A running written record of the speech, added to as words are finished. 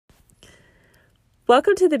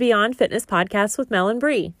Welcome to the Beyond Fitness podcast with Mel and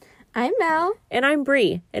Bree. I'm Mel. And I'm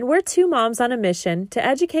Bree, and we're two moms on a mission to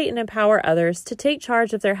educate and empower others to take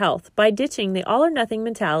charge of their health by ditching the all-or-nothing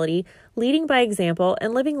mentality, leading by example,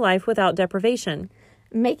 and living life without deprivation.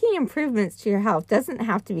 Making improvements to your health doesn't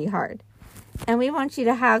have to be hard. And we want you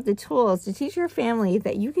to have the tools to teach your family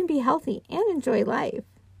that you can be healthy and enjoy life.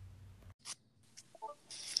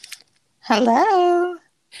 Hello.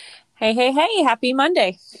 Hey, happy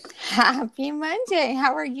Monday. Happy Monday.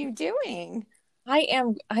 How are you doing? I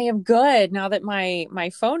am good. Now that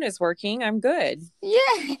my phone is working, I'm good.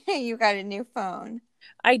 Yeah, you got a new phone.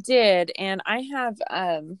 I did, and I have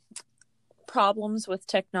problems with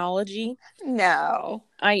technology. No.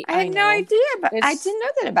 I had no idea, but I didn't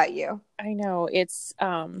know that about you. I know. It's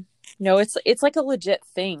it's like a legit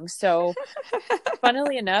thing. So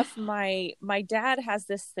funnily enough, my dad has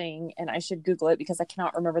this thing, and I should Google it because I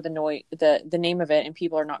cannot remember the name of it, and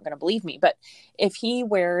people are not going to believe me. But if he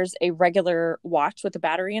wears a regular watch with a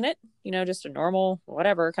battery in it, just a normal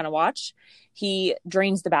whatever kind of watch, he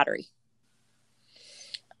drains the battery.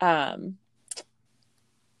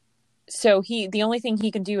 So the only thing he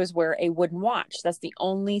can do is wear a wooden watch. That's the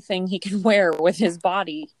only thing he can wear with his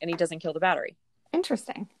body, and he doesn't kill the battery.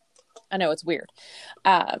 Interesting. I know, it's weird.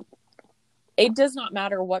 It does not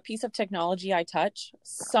matter what piece of technology I touch,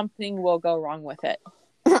 something will go wrong with it.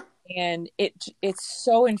 And it's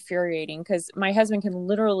so infuriating because my husband can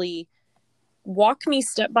literally walk me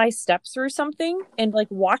step by step through something and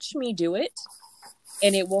watch me do it,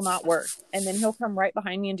 and it will not work. And then he'll come right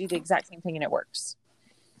behind me and do the exact same thing, and it works.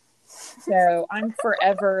 So I'm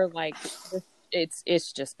forever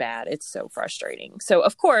it's just bad. It's so frustrating. So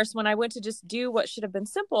of course, when I went to just do what should have been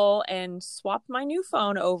simple and swap my new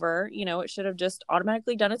phone over, it should have just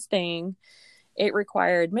automatically done its thing. It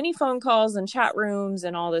required many phone calls and chat rooms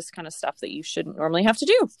and all this kind of stuff that you shouldn't normally have to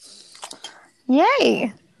do.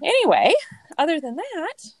 Yay. Anyway, other than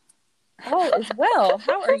that, all is well.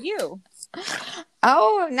 How are you?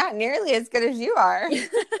 Oh, not nearly as good as you are.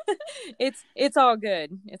 It's all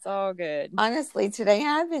good. It's all good. Honestly, today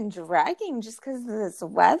I've been dragging just because of this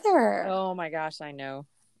weather. Oh my gosh, I know.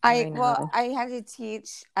 Well, I had to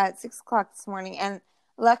teach at 6:00 this morning, and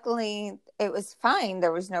luckily it was fine.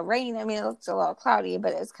 There was no rain. I mean, it looked a little cloudy,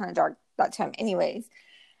 but it was kind of dark that time anyways.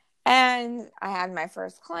 And I had my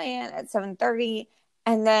first client at 7:30.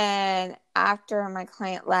 And then after my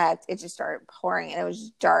client left, it just started pouring and it was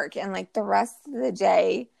dark. And the rest of the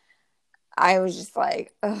day, I was just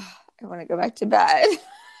like, ugh, I want to go back to bed.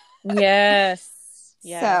 Yes.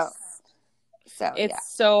 So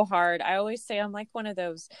it's so hard. I always say I'm like one of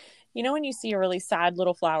those, when you see a really sad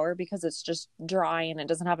little flower because it's just dry and it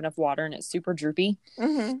doesn't have enough water and it's super droopy.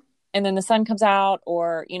 Mm-hmm. And then the sun comes out,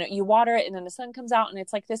 or, you water it and then the sun comes out and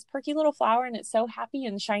it's like this perky little flower and it's so happy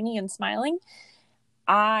and shiny and smiling.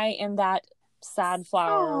 I am that sad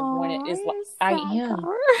flower when it is. I am.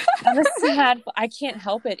 I'm a sad. I can't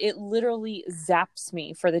help it. It literally zaps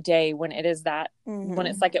me for the day when it is that. Mm-hmm. When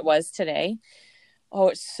it's like it was today. Oh,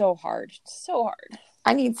 it's so hard. So hard.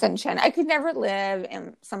 I need sunshine. I could never live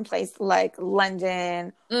in some place like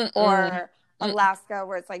London or Alaska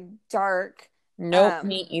where it's dark. Nope,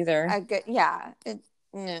 me either. No,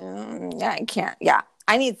 I can't. Yeah,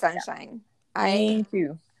 I need sunshine. Me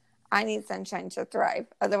too. I need sunshine to thrive.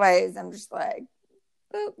 Otherwise, I'm just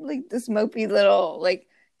this mopey little,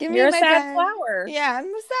 give me You're my a sad bed. flower. Yeah, I'm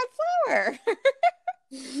a sad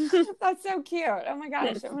flower. That's so cute. Oh my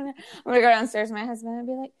gosh. I'm gonna go downstairs to my husband and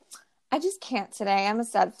be like, I just can't today. I'm a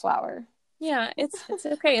sad flower. Yeah, it's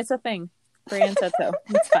okay. It's a thing. Brian said so.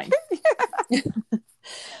 It's fine.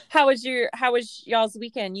 How was y'all's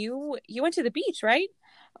weekend? You went to the beach, right?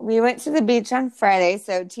 We went to the beach on Friday,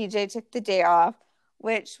 so TJ took the day off,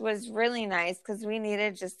 which was really nice because we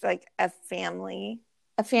needed just a family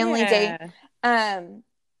day.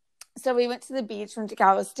 So we went to the beach, went to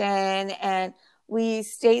Galveston, and we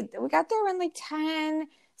got there around 10,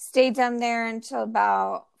 stayed down there until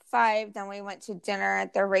about 5. Then we went to dinner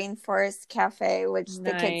at the Rainforest Cafe, which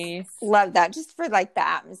the kids love that just for the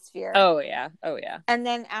atmosphere. Oh yeah. And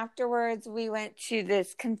then afterwards we went to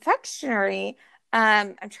this confectionery.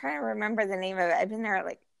 I'm trying to remember the name of it. I've been there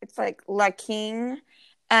it's La King,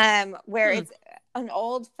 where it's an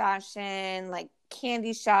old fashioned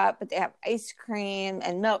candy shop, but they have ice cream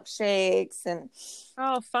and milkshakes and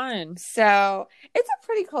fun. So it's a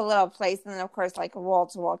pretty cool little place. And then of course wall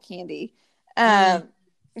to wall candy.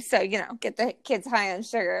 So, get the kids high on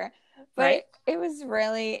sugar, but right. It was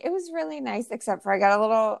really nice, except for I got a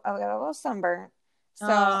little sunburn.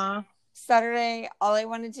 So Saturday, all I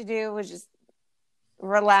wanted to do was just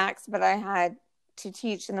relax, but I had to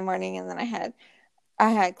teach in the morning, and then I had I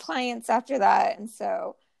had clients after that. And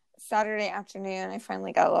so Saturday afternoon, I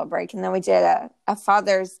finally got a little break. And then we did a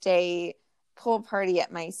Father's Day pool party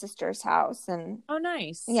at my sister's house. And oh,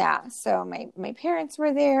 nice. Yeah. So my parents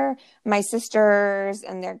were there, my sisters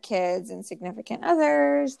and their kids and significant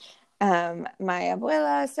others, my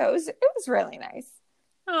abuela. So it was really nice.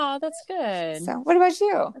 Oh, that's good. So what about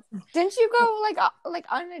you? Didn't you go like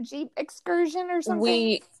on a Jeep excursion or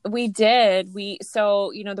something? We did.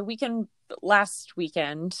 So, the last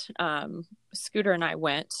weekend, Scooter and I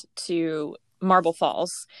went to Marble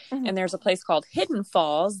Falls, mm-hmm. and there's a place called Hidden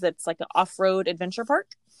Falls that's like an off-road adventure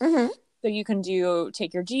park. Mm-hmm. So you can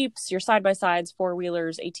take your Jeeps, your side-by-sides,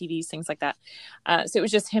 four-wheelers, ATVs, things like that. So it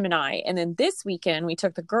was just him and I. And then this weekend, we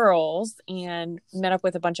took the girls and met up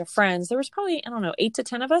with a bunch of friends. There was probably, 8 to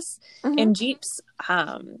 10 of us, mm-hmm. in Jeeps.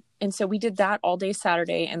 And so we did that all day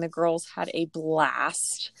Saturday, and the girls had a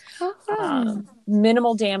blast.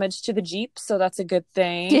 Minimal damage to the Jeep, so that's a good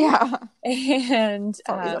thing. Yeah. And,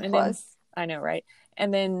 always a plus. I know, right?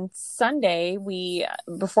 And then Sunday,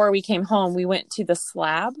 before we came home, we went to the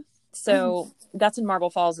Slab. So mm-hmm. that's in Marble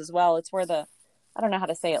Falls as well. It's where I don't know how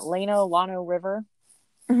to say it, Llano River.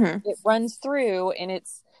 Mm-hmm. It runs through, and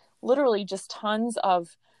it's literally just tons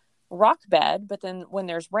of rock bed. But then when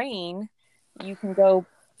there's rain, you can go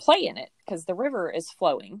play in it because the river is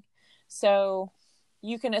flowing. So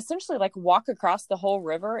you can essentially like walk across the whole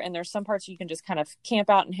river, and there's some parts you can just kind of camp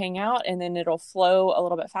out and hang out, and then it'll flow a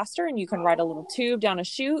little bit faster, and you can ride a little tube down a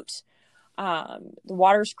chute. The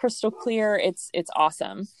water's crystal clear. It's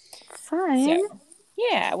awesome. Fun. So,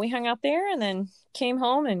 yeah, we hung out there and then came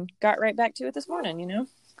home and got right back to it this morning,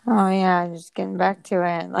 Oh yeah, just getting back to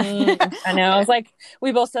it. I know. I was like,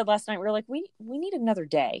 we both said last night, we were like, we need another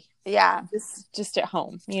day. Yeah. Just at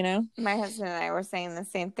home, My husband and I were saying the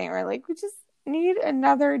same thing. We're like, we just need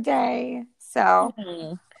another day. So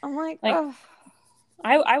mm-hmm. I'm like, oh.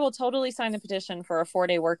 I will totally sign the petition for a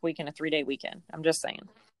 4-day work week and a 3-day weekend. I'm just saying.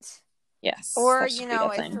 Yes. Or, a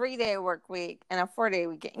 3-day work week and a 4-day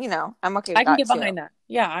weekend. I'm okay with that. I can get behind that.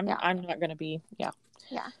 Yeah, I'm not going to be, Yeah.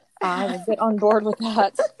 I will get on board with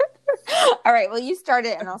that. All right. Well, you start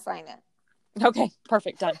it and I'll sign it. Okay.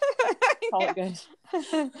 Perfect. Done. All good.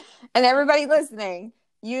 And everybody listening,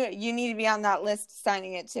 you need to be on that list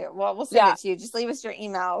signing it too. Well, we'll send it to you. Just leave us your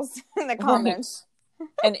emails in the comments.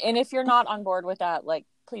 Right. And if you're not on board with that, like,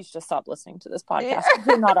 please just stop listening to this podcast. Yeah.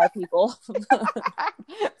 You're not our people.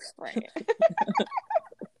 Right.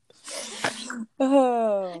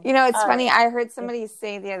 Oh. It's funny. I heard somebody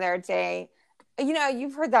say the other day,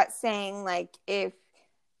 you've heard that saying, like, if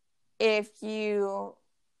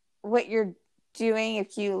what you're doing,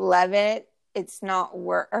 if you love it, it's not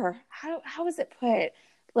work. Or how was it put?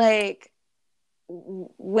 Like,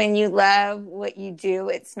 when you love what you do,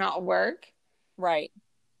 it's not work. Right.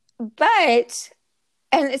 But,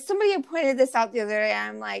 and somebody had pointed this out the other day,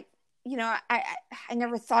 I'm like, I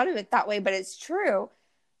never thought of it that way, but it's true.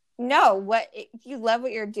 No, if you love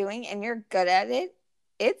what you're doing and you're good at it,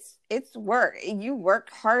 it's work. You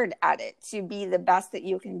work hard at it to be the best that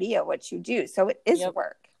you can be at what you do. So it is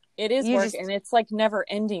work. It is work, and it's like never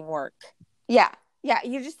ending work. Yeah. Yeah.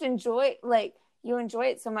 You just enjoy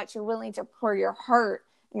it so much. You're willing to pour your heart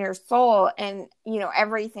and your soul and,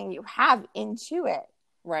 everything you have into it.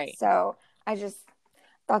 Right. So I just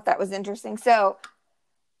thought that was interesting. So,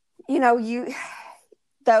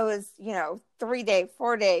 those, 3-day,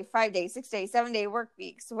 4-day, 5-day, 6-day, 7-day work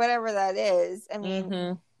weeks, whatever that is. I mean,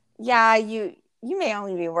 mm-hmm. Yeah, you may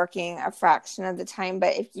only be working a fraction of the time,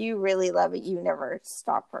 but if you really love it, you never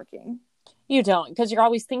stop working. You don't, because you're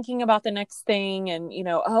always thinking about the next thing, and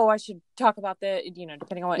I should talk about the,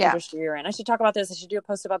 depending on what industry you're in, I should talk about this. I should do a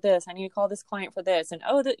post about this. I need to call this client for this, and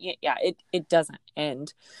it doesn't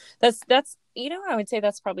end. That's I would say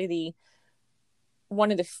that's probably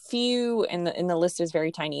one of the few, and the list is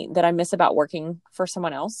very tiny, that I miss about working for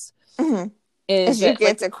someone else. Mm-hmm. Is you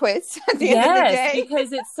get to quit at the end of the day.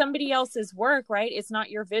 Because it's somebody else's work, right? It's not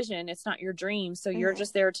your vision. It's not your dream. So you're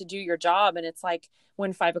just there to do your job. And it's like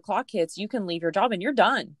when 5:00 hits, you can leave your job and you're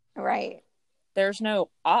done. Right. There's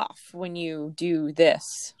no off when you do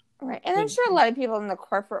this. Right. And I'm sure a lot of people in the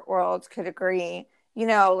corporate world could agree,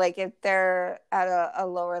 like if they're at a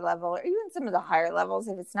lower level or even some of the higher levels,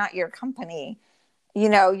 if it's not your company,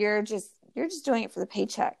 you're just doing it for the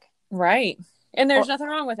paycheck. Right. And there's nothing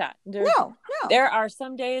wrong with that. No. There are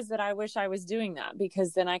some days that I wish I was doing that,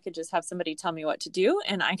 because then I could just have somebody tell me what to do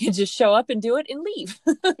and I could just show up and do it and leave.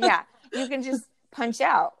 Yeah. You can just punch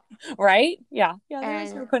out. Right? Yeah. Yeah.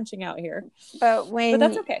 There's no punching out here. But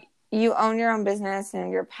that's okay. You own your own business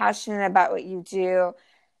and you're passionate about what you do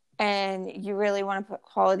and you really want to put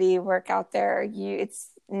quality work out there,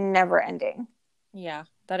 it's never ending. Yeah.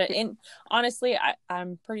 And honestly,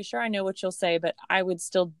 I'm pretty sure I know what you'll say, but I would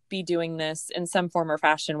still be doing this in some form or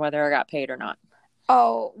fashion, whether I got paid or not.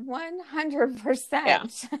 Oh, 100%. Yeah.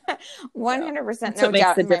 100%. That's No what makes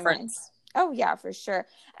doubt the in my mind. difference. Oh, yeah, for sure.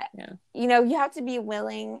 Yeah. You know, you have to be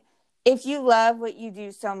willing. If you love what you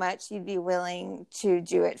do so much, you'd be willing to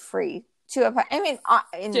do it free. I mean,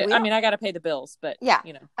 I got to pay the bills, but yeah.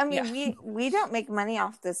 you know, I mean, yeah. we don't make money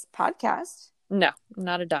off this podcast. No,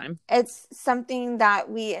 not a dime. It's something that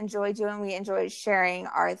we enjoy doing. We enjoy sharing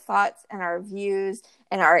our thoughts and our views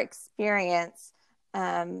and our experience.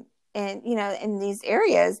 And you know, in these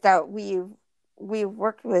areas that we've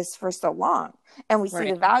worked with for so long, and we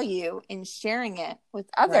see the value in sharing it with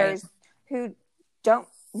others who don't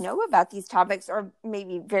know about these topics, or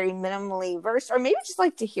maybe very minimally versed, or maybe just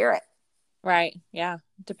like to hear it. Right. Yeah.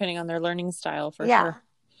 Depending on their learning style, for sure.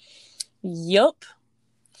 Yup.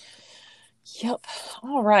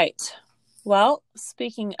 All right. Well,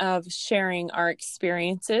 speaking of sharing our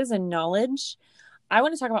experiences and knowledge, I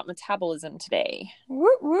want to talk about metabolism today. Woo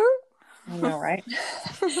woo. I know, right?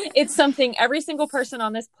 It's something every single person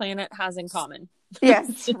on this planet has in common.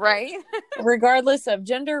 Yes, right? Regardless of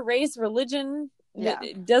gender, race, religion,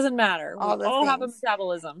 it doesn't matter. We all have a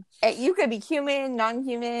metabolism. You could be human,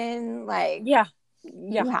 non-human, like... Yeah.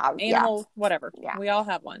 You have... Animal, whatever. Yeah. We all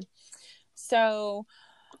have one. So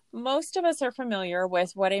most of us are familiar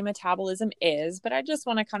with what a metabolism is, but I just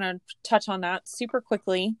want to kind of touch on that super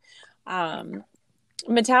quickly.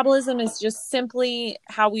 Metabolism is just simply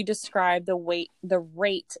how we describe the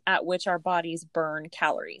rate at which our bodies burn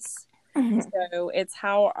calories. Mm-hmm. So it's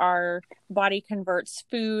how our body converts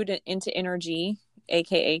food into energy,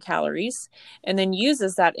 aka calories, and then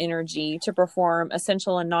uses that energy to perform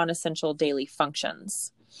essential and non-essential daily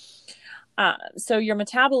functions. So your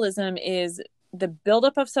metabolism is the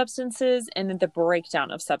buildup of substances and then the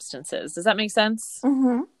breakdown of substances. Does that make sense?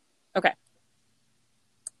 Mm-hmm. Okay.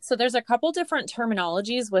 So there's a couple different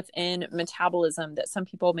terminologies within metabolism that some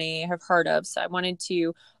people may have heard of. So I wanted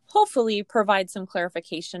to hopefully provide some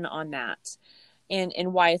clarification on that and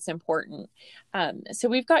why it's important. So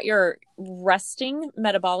we've got your resting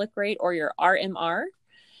metabolic rate, or your RMR,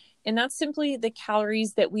 and that's simply the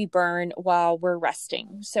calories that we burn while we're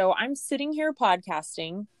resting. So I'm sitting here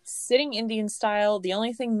podcasting, sitting Indian style. The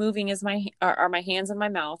only thing moving is are my hands and my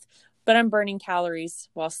mouth, but I'm burning calories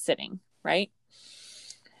while sitting, right?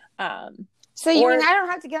 So you mean I don't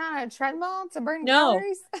have to get on a treadmill to burn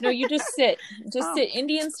calories? No, you just sit. Sit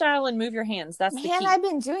Indian style and move your hands. That's the key. Man, I've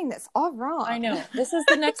been doing this all wrong. I know. This is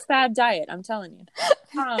the next fad diet, I'm telling you.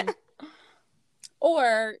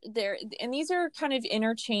 And these are kind of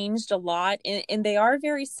interchanged a lot, and they are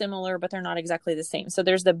very similar, but they're not exactly the same. So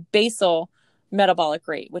there's the basal metabolic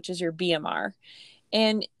rate, which is your BMR.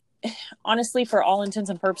 And honestly, for all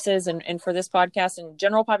intents and purposes, and for this podcast and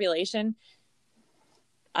general population,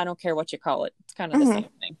 I don't care what you call it. It's kind of the same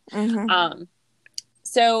thing. Mm-hmm.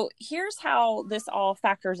 So here's how this all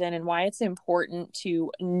factors in and why it's important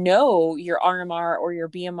to know your RMR or your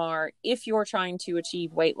BMR if you're trying to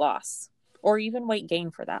achieve weight loss or even weight gain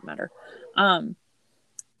for that matter.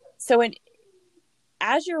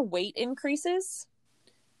 As your weight increases,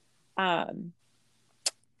 I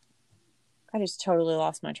just totally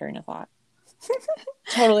lost my train of thought.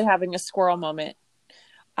 Totally having a squirrel moment.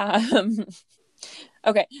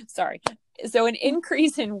 Okay, sorry. So an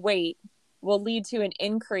increase in weight will lead to an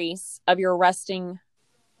increase of your resting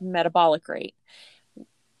metabolic rate.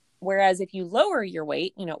 Whereas if you lower your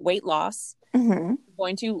weight, weight loss, you're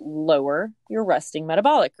going to lower your resting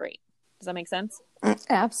metabolic rate. Does that make sense?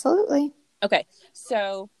 Absolutely. Okay,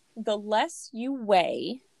 so the less you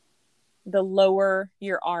weigh, the lower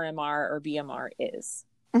your RMR or BMR is.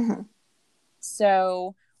 Mm-hmm.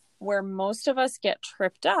 So where most of us get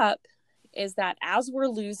tripped up is that as we're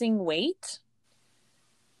losing weight,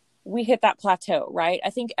 we hit that plateau, right? I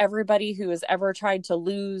think everybody who has ever tried to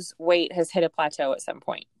lose weight has hit a plateau at some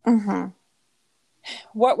point. Mm-hmm.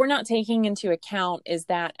 What we're not taking into account is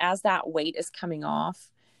that as that weight is coming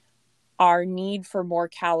off, our need for more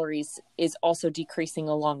calories is also decreasing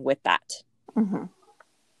along with that. Mm-hmm.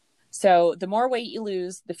 So the more weight you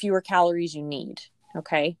lose, the fewer calories you need.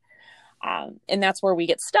 Okay. And that's where we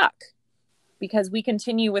get stuck, because we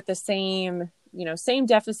continue with the same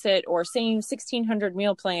deficit or same 1600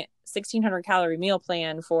 calorie meal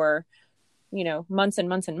plan for, months and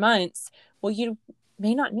months and months. Well, you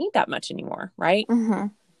may not need that much anymore. Right. Mm-hmm.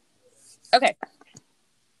 Okay.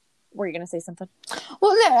 Were you going to say something?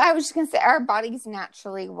 Well, no, I was just going to say our bodies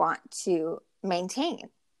naturally want to maintain.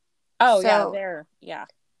 Oh, so, yeah.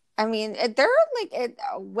 I mean, they're like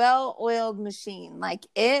a well-oiled machine. Like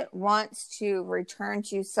it wants to return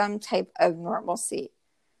to some type of normalcy.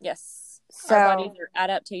 Yes. So, our bodies are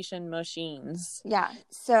adaptation machines. Yeah.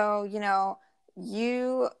 So,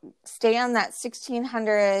 you stay on that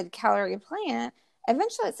 1,600 calorie plan.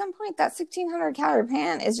 Eventually, at some point, that 1,600 calorie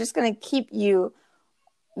plan is just going to keep you,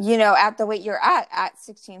 at the weight you're at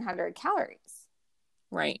 1,600 calories.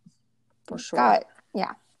 Right. For sure.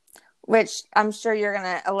 Yeah. Which I'm sure you're going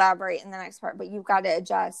to elaborate in the next part, but you've got to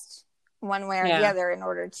adjust one way or the other in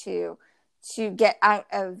order to get out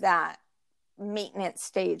of that maintenance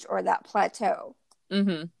stage or that plateau.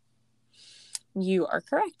 Mm-hmm. You are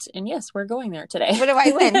correct. And yes, we're going there today. What do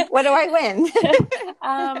I win? What do I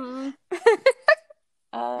win?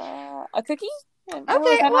 A cookie? Okay.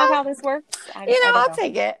 Is that not how this works? I'll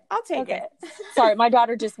take it. It. Sorry, my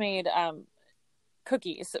daughter just made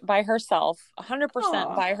cookies by herself,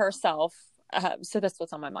 100% by herself. So that's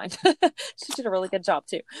what's on my mind. She did a really good job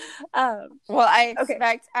too. Well, I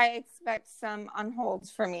expect some on hold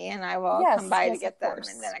for me, and I will come by to get them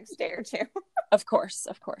in the next day or two. Of course.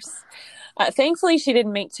 Thankfully, she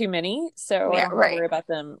didn't make too many, so I don't worry about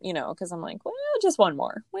them. Because I'm like, well, just one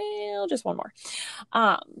more.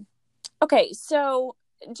 Okay, so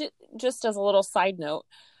just as a little side note,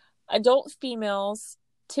 adult females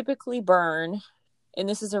typically burn, and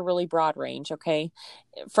this is a really broad range, okay,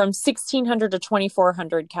 from 1,600 to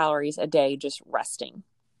 2,400 calories a day just resting.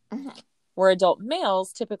 Mm-hmm. Where adult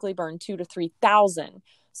males typically burn 2,000 to 3,000.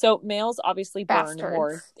 So males obviously burn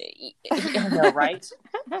more. I know, right?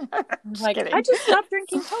 Like, I just stopped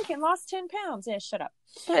drinking Coke and lost 10 pounds. Yeah, shut up.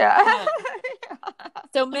 Yeah.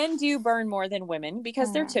 So men do burn more than women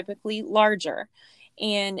because they're typically larger.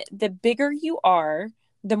 And the bigger you are,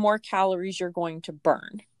 the more calories you're going to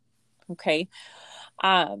burn. Okay.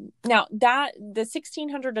 Now that the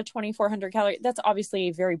 1,600 to 2,400 calories, that's obviously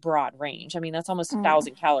a very broad range. I mean, that's almost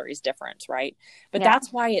 1,000 calories difference, right? But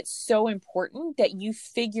that's why it's so important that you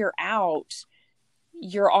figure out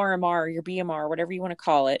your RMR, your BMR, whatever you want to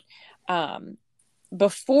call it,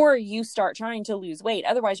 before you start trying to lose weight.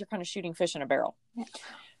 Otherwise, you're kind of shooting fish in a barrel. Yeah.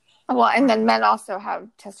 Well, and then men also have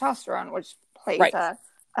testosterone, which plays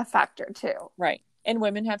a factor too. Right. And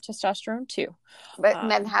women have testosterone too. But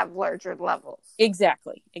men have larger levels.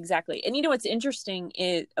 Exactly. And what's interesting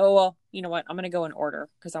is, you know what? I'm going to go in order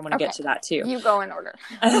because I want to get to that too. You go in order.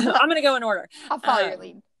 I'm going to go in order. I'll follow your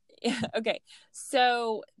lead. Okay.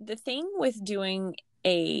 So the thing with doing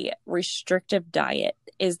a restrictive diet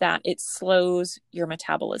is that it slows your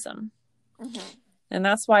metabolism. Mm-hmm. And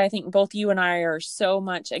that's why I think both you and I are so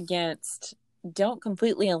much against don't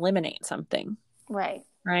completely eliminate something. Right?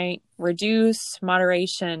 Reduce,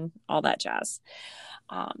 moderation, all that jazz.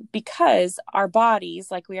 Because our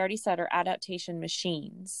bodies, like we already said, are adaptation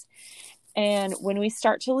machines. And when we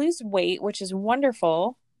start to lose weight, which is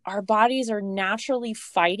wonderful, our bodies are naturally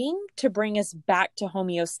fighting to bring us back to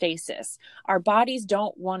homeostasis. Our bodies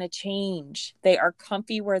don't want to change. They are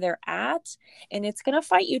comfy where they're at, and it's going to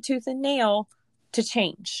fight you tooth and nail to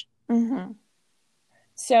change. Mm-hmm.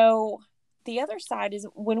 So the other side is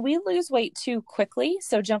when we lose weight too quickly,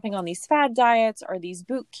 so jumping on these fad diets or these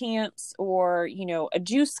boot camps or, a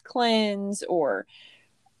juice cleanse or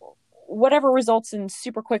whatever results in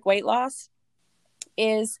super quick weight loss,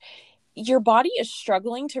 is your body is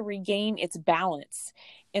struggling to regain its balance.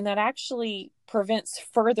 And that actually prevents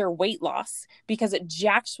further weight loss because it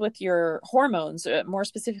jacks with your hormones, more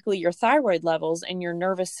specifically your thyroid levels and your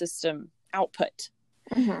nervous system output.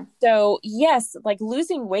 Mm-hmm. So yes, like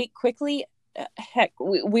losing weight quickly, heck,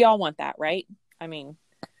 we all want that, right? I mean,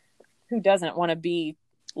 who doesn't want to be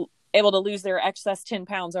able to lose their excess 10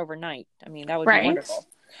 pounds overnight? I mean, that would be wonderful.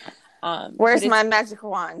 Where's my magic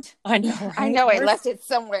wand? I know. Right? I know I left it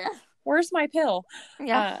somewhere. Where's my pill?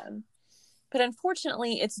 Yeah. But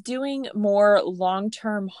unfortunately, it's doing more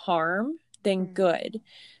long-term harm than good.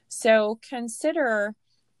 So consider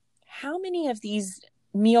how many of these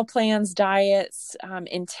meal plans, diets,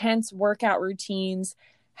 intense workout routines,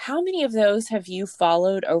 how many of those have you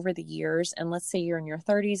followed over the years? And let's say you're in your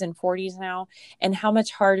 30s and 40s now, and how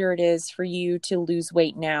much harder it is for you to lose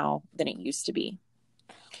weight now than it used to be.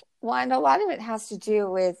 Well, and a lot of it has to do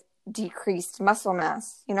with decreased muscle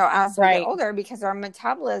mass, as we get older, because our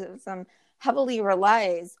metabolism heavily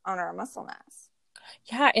relies on our muscle mass.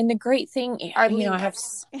 Yeah. And the great thing, I have,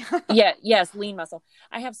 lean muscle.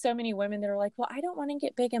 I have so many women that are like, well, I don't want to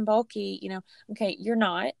get big and bulky, okay, you're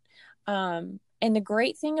not. And the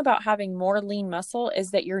great thing about having more lean muscle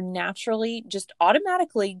is that you're naturally just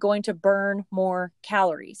automatically going to burn more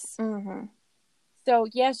calories. Mm-hmm. So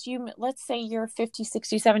yes, let's say you're 50,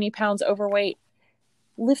 60, 70 pounds overweight.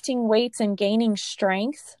 Lifting weights and gaining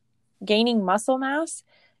strength gaining muscle mass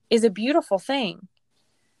is a beautiful thing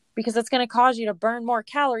because it's going to cause you to burn more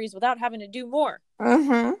calories without having to do more.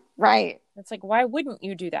 Mm-hmm. Right. It's like, why wouldn't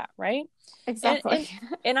you do that? Right. Exactly.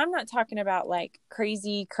 And I'm not talking about like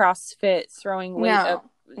crazy CrossFit throwing weight up,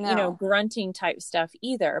 grunting type stuff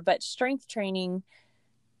either, but strength training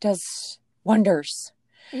does wonders.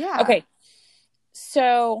 Yeah. Okay.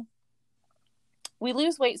 So we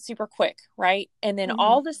lose weight super quick, right? And then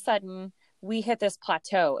all of a sudden we hit this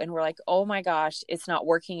plateau and we're like, oh my gosh, it's not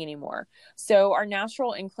working anymore. So our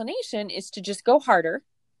natural inclination is to just go harder,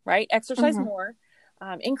 right? Exercise more,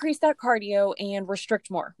 increase that cardio and restrict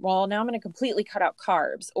more. Well, now I'm going to completely cut out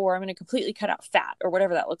carbs, or I'm going to completely cut out fat, or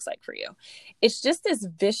whatever that looks like for you. It's just this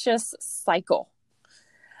vicious cycle.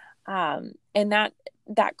 And that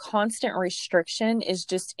constant restriction is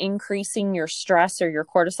just increasing your stress or your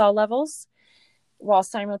cortisol levels, while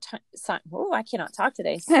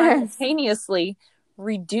simultaneously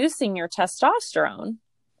reducing your testosterone.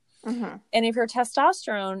 And if your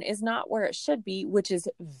testosterone is not where it should be, which is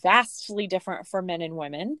vastly different for men and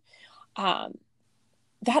women,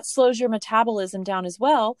 that slows your metabolism down as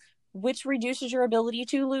well, which reduces your ability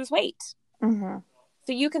to lose weight. So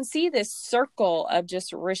you can see this circle of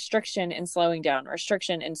just restriction and slowing down,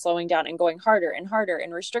 and going harder and harder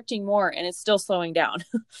and restricting more, and it's still slowing down.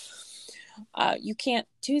 You can't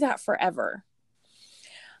do that forever.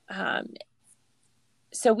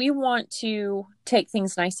 So we want to take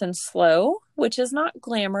things nice and slow, which is not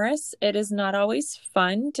glamorous. It is not always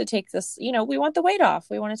fun to take this, we want the weight off.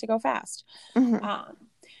 We want it to go fast.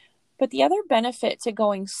 But the other benefit to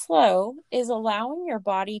going slow is allowing your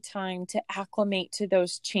body time to acclimate to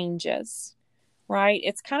those changes, right?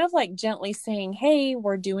 It's kind of like gently saying, hey,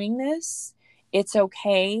 we're doing this. It's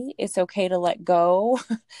okay. It's okay to let go.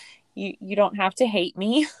 You don't have to hate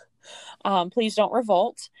me. Please don't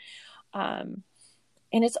revolt.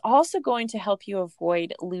 And it's also going to help you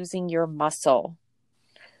avoid losing your muscle.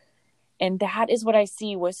 And that is what I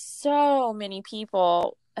see with so many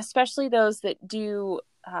people, especially those that do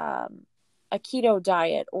a keto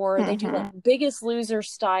diet, or they do like Biggest Loser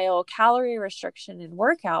style calorie restriction and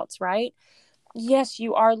workouts, right? Yes,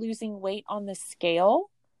 you are losing weight on the scale,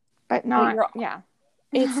 but not,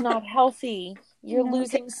 it's not healthy. You're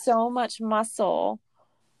losing so much muscle.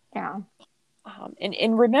 Yeah.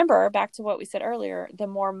 And remember, back to what we said earlier, the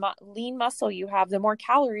more lean muscle you have, the more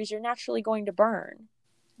calories you're naturally going to burn.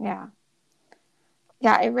 Yeah.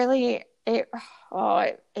 Yeah, it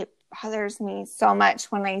bothers me so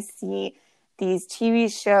much when I see these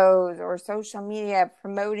TV shows or social media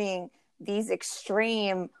promoting these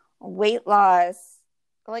extreme weight loss.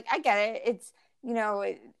 Like, I get it. It's,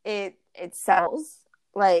 it sells,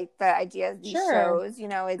 like, the idea of these shows,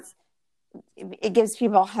 it gives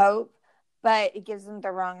people hope, but it gives them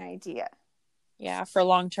the wrong idea. Yeah, for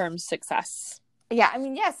long-term success. Yeah, I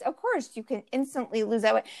mean, yes, of course, you can instantly lose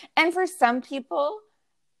that weight. And for some people,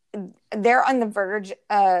 they're on the verge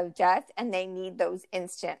of death and they need those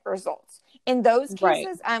instant results. In those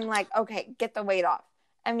cases, I'm like, okay, get the weight off.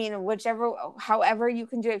 I mean, however you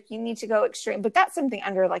can do it, if you need to go extreme, but that's something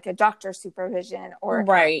under like a doctor's supervision or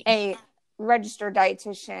a registered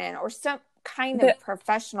dietitian or some kind of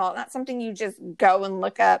professional. Not something you just go and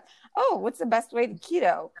look up, oh, what's the best way to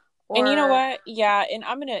keto? And you know what? Yeah. And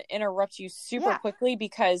I'm going to interrupt you super quickly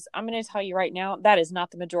because I'm going to tell you right now, that is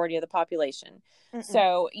not the majority of the population.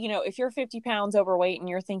 So, if you're 50 pounds overweight and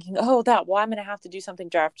you're thinking, I'm going to have to do something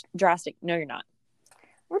drastic. No, you're not.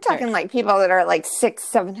 We're talking like people that are like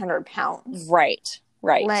 600-700 pounds. Right.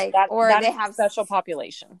 Like, they have special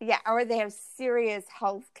population. Yeah. Or they have serious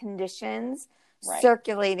health conditions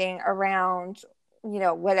circulating around,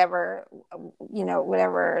 whatever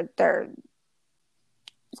they're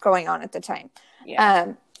going on at the time.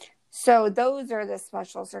 Yeah. So those are the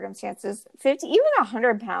special circumstances. 50, even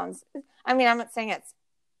 100 pounds. I mean, I'm not saying it's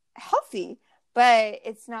healthy, but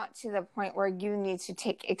it's not to the point where you need to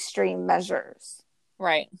take extreme measures.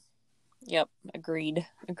 Right. Yep. Agreed.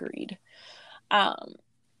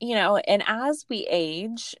 And as we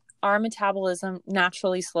age, our metabolism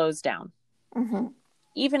naturally slows down.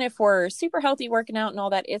 Even if we're super healthy working out and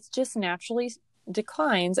all that, it's just naturally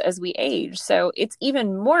declines as we age. So it's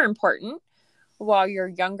even more important while you're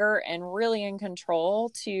younger and really in control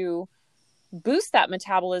to boost that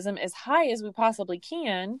metabolism as high as we possibly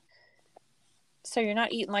can, so you're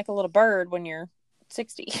not eating like a little bird when you're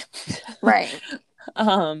 60. Right.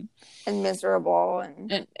 And miserable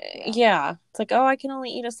and yeah. It's like, I can only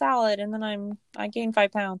eat a salad and then I gain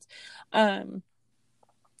 5 pounds.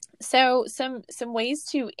 So some ways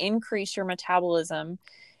to increase your metabolism,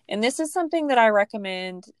 and this is something that I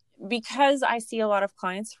recommend because I see a lot of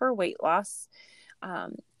clients for weight loss.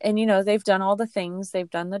 And, you know, they've done all the things. They've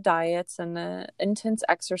done the diets and the intense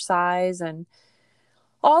exercise and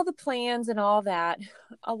all the plans and all that.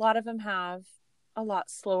 A lot of them have a lot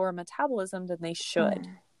slower metabolism than they should.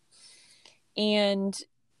 And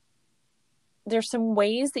there's some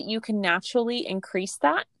ways that you can naturally increase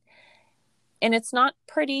that. And it's not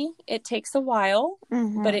pretty. It takes a while,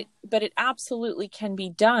 but it absolutely can be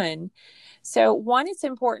done. So one, it's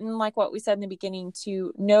important, like what we said in the beginning,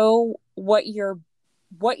 to know what you're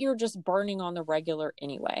just burning on the regular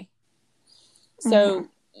anyway. So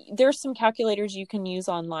there's some calculators you can use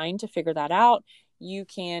online to figure that out. You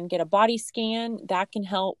can get a body scan that can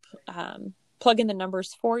help plug in the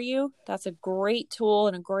numbers for you. That's a great tool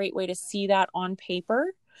and a great way to see that on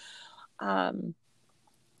paper.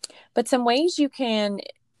 But some ways you can,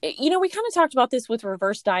 you know, we kind of talked about this with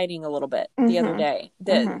reverse dieting a little bit the other day,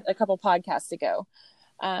 a couple podcasts ago.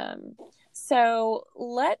 So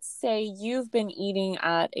let's say you've been eating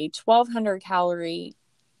at a 1,200 calorie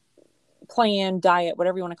plan, diet,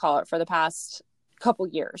 whatever you want to call it, for the past couple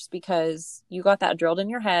years, because you got that drilled in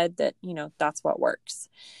your head that, you know, that's what works.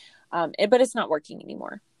 But it's not working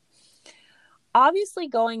anymore. Obviously,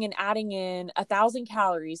 going and adding in 1,000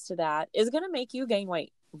 calories to that is going to make you gain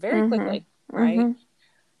weight very quickly, right?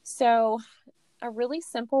 So a really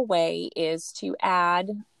simple way is to add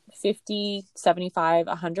 50, 75,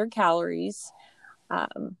 100 calories.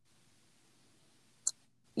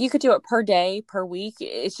 You could do it per day, per week.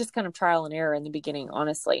 It's just kind of trial and error in the beginning,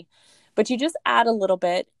 honestly. But you just add a little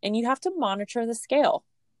bit, and you have to monitor the scale,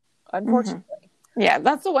 unfortunately. Yeah,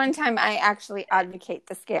 that's the one time I actually advocate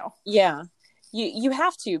the scale. Yeah, you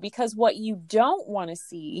have to, because what you don't want to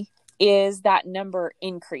see is that number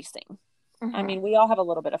increasing. I mean, we all have a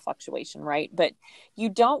little bit of fluctuation, right? But you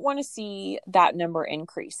don't want to see that number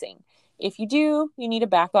increasing. If you do, you need to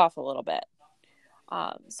back off a little bit.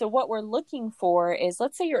 So what we're looking for is,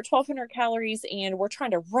 let's say you're at 1,200 calories and we're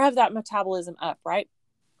trying to rev that metabolism up, right?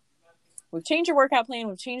 We've changed your workout plan.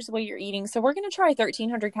 We've changed the way you're eating. So we're going to try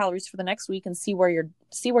 1,300 calories for the next week and see where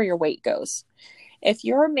your weight goes. If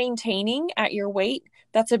you're maintaining at your weight,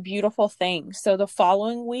 that's a beautiful thing. So the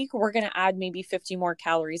following week, we're going to add maybe 50 more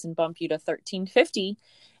calories and bump you to 1,350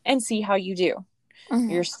 and see how you do.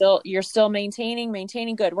 You're still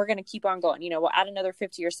maintaining good. We're going to keep on going. You know, we'll add another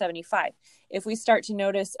 50 or 75. If we start to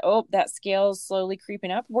notice, that scale's slowly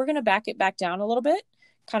creeping up, we're going to back it back down a little bit,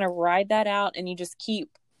 kind of ride that out, and you just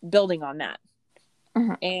keep building on that.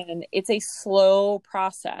 And it's a slow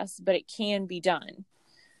process, but it can be done.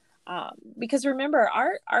 Because remember,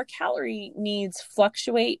 our calorie needs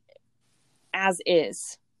fluctuate as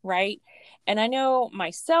is, right? And I know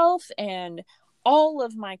myself and all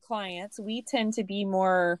of my clients, we tend to be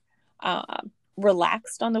more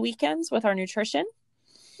relaxed on the weekends with our nutrition.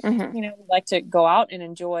 You know, we like to go out and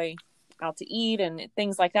enjoy out to eat and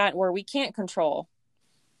things like that, where we can't control,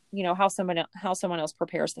 you know, how someone else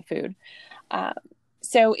prepares the food.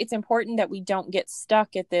 So it's important that we don't get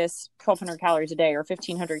stuck at this 1,200 calories a day or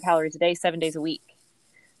 1,500 calories a day, 7 days a week,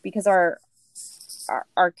 because our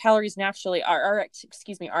calories naturally, our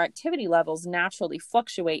activity levels naturally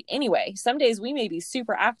fluctuate anyway. Some days we may be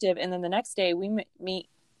super active, and then the next day I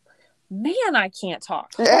can't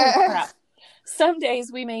talk. Holy crap. Some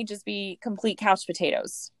days we may just be complete couch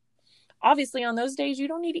potatoes. Obviously, on those days, you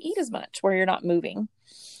don't need to eat as much where you're not moving.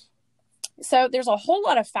 So there's a whole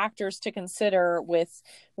lot of factors to consider with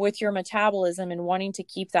your metabolism and wanting to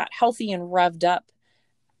keep that healthy and revved up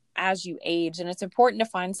as you age. And it's important to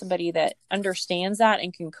find somebody that understands that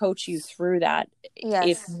and can coach you through that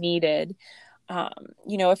if needed.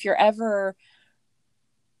 You know, if you're ever,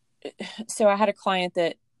 so I had a client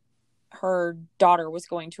that her daughter was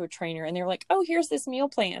going to a trainer and they were like, oh, here's this meal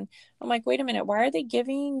plan. I'm like, wait a minute, why are they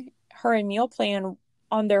giving her a meal plan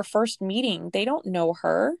on their first meeting? They don't know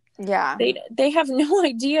her. Yeah. They have no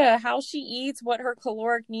idea how she eats, what her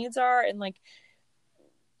caloric needs are. And like,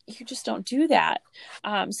 you just don't do that.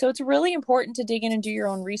 So it's really important to dig in and do your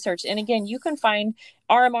own research. And again, you can find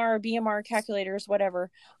RMR or BMR calculators,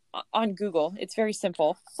 whatever, on Google. It's very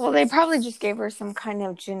simple. Well, they probably just gave her some kind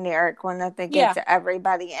of generic one that they give to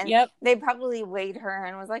everybody. And they probably weighed her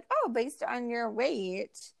and was like, oh, based on your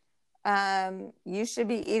weight, you should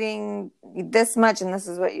be eating this much and this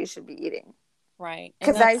is what you should be eating. Right.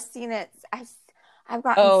 Because I've seen it. I've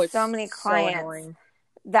gotten so many clients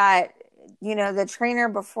that, you know, the trainer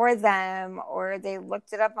before them, or they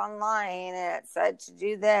looked it up online and it said to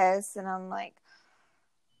do this. And I'm like,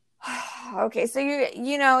 okay, so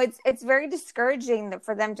you know, it's very discouraging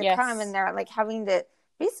for them to come and they're like having to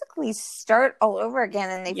basically start all over again.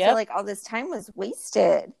 And they feel like all this time was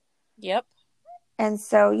wasted. Yep. And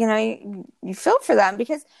so, you know, you feel for them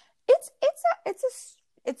because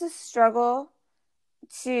It's a struggle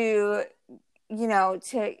to,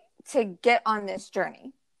 to get on this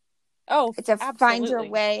journey. Oh, to absolutely. Find your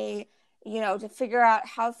way, to figure out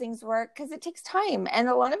how things work, because it takes time, and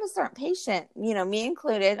a lot of us aren't patient, me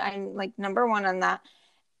included. I'm like number one on that.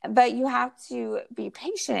 But you have to be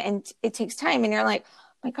patient, and it takes time, and you're like,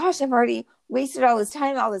 oh my gosh, I've already wasted all this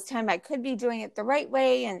time. I could be doing it the right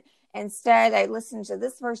way, and instead I listened to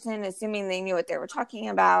this person assuming they knew what they were talking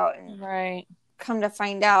about, and right. Come to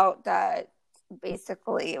find out that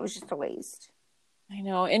basically it was just a waste. I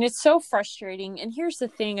know. And it's so frustrating. And here's the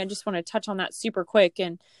thing, I just want to touch on that super quick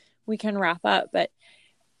and we can wrap up. But,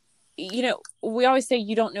 we always say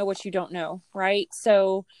you don't know what you don't know, right?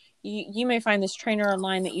 So you may find this trainer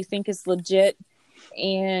online that you think is legit.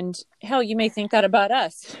 And hell, you may think that about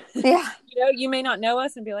us. Yeah. You may not know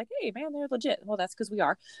us and be like, hey, man, they're legit. Well, that's because we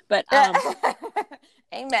are. But,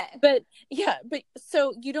 amen. But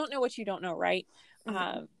so you don't know what you don't know, right?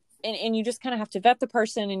 Mm-hmm. And you just kind of have to vet the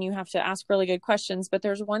person, and you have to ask really good questions. But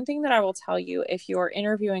there's one thing that I will tell you: if you're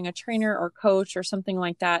interviewing a trainer or coach or something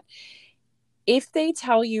like that, if they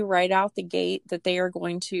tell you right out the gate that they are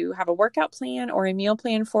going to have a workout plan or a meal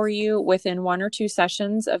plan for you within 1 or 2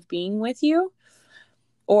 sessions of being with you,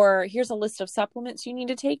 or here's a list of supplements you need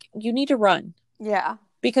to take, you need to run. Yeah.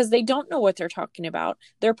 Because they don't know what they're talking about.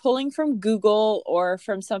 They're pulling from Google or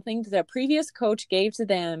from something that the previous coach gave to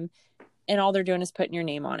them, and all they're doing is putting your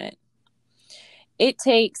name on it.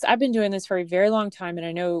 I've been doing this for a very long time, and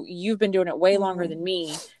I know you've been doing it way longer than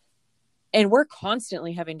me. And we're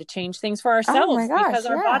constantly having to change things for ourselves because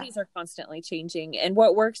our bodies are constantly changing. And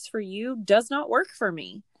what works for you does not work for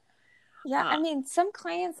me. Yeah, I mean, some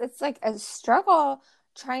clients, it's like a struggle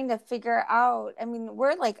trying to figure out. I mean,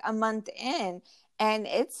 we're like a month in, and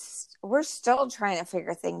we're still trying to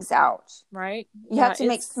figure things out. Right. You have to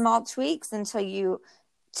make small tweaks until you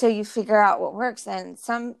figure out what works. And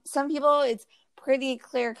some people, it's pretty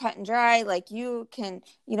clear, cut and dry. Like you can,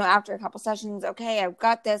 after a couple sessions, okay, I've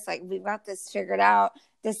got this, like we've got this figured out.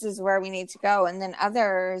 This is where we need to go. And then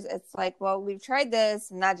others, it's like, well, we've tried this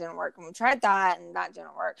and that didn't work. And we tried that and that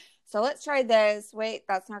didn't work. So let's try this. Wait,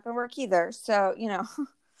 that's not going to work either. So,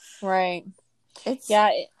 Right.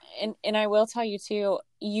 And I will tell you too,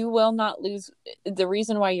 you will not lose. The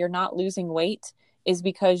reason why you're not losing weight is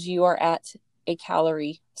because you are at a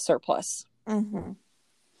calorie surplus. Mm-hmm.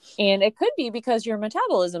 And it could be because your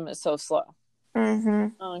metabolism is so slow.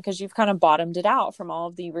 Mm-hmm. Because you've kind of bottomed it out from all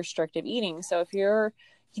of the restrictive eating. So if you're,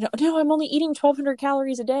 no, I'm only eating 1,200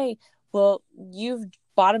 calories a day. Well, you've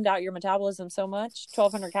bottomed out your metabolism so much,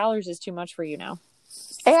 1,200 calories is too much for you now.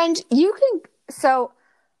 And you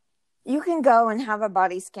can go and have a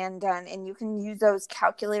body scan done, and you can use those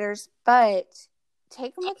calculators, but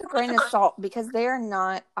take them with a grain of salt because they are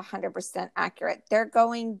not 100% accurate. They're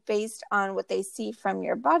going based on what they see from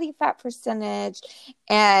your body fat percentage,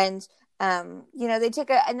 and they take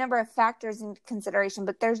a number of factors into consideration,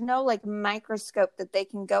 but there's no like microscope that they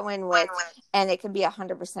can go in with and it can be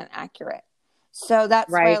 100% accurate. So that's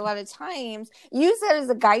why a lot of times use it as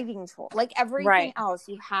a guiding tool. Like everything else,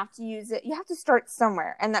 you have to use it. You have to start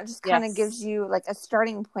somewhere, and that just kind of gives you like a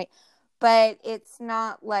starting point. But it's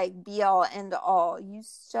not like be all end all. You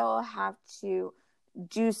still have to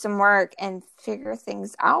do some work and figure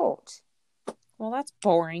things out. Well, that's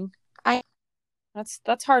boring.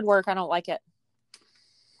 That's hard work. I don't like it.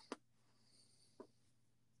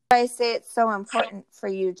 I say it's so important for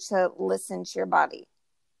you to listen to your body.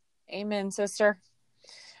 Amen, sister.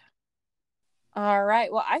 All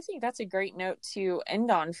right. Well, I think that's a great note to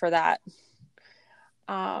end on for that.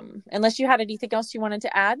 Unless you had anything else you wanted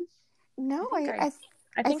to add? No, I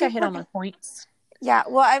think I hit on my points. Yeah.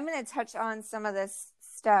 Well, I'm going to touch on some of this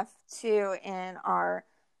stuff too in our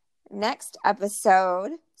next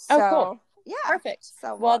episode. So, cool. Yeah. Perfect.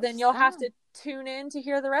 So well, then you'll have to tune in to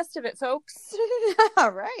hear the rest of it, folks.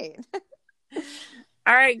 All right.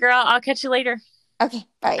 All right, girl. I'll catch you later. Okay.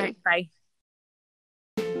 Bye. All right, bye.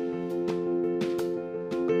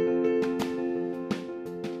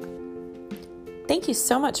 Thank you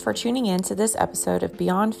so much for tuning in to this episode of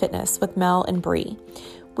Beyond Fitness with Mel and Bree.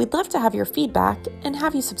 We'd love to have your feedback and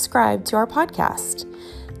have you subscribe to our podcast.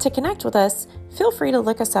 To connect with us, feel free to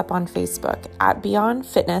look us up on Facebook at Beyond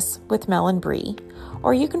Fitness with Mel and Bree,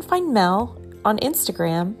 or you can find Mel on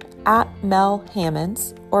Instagram at Mel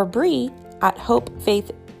Hammonds or Bree at Hope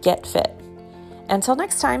Faith Get Fit. Until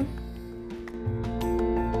next time.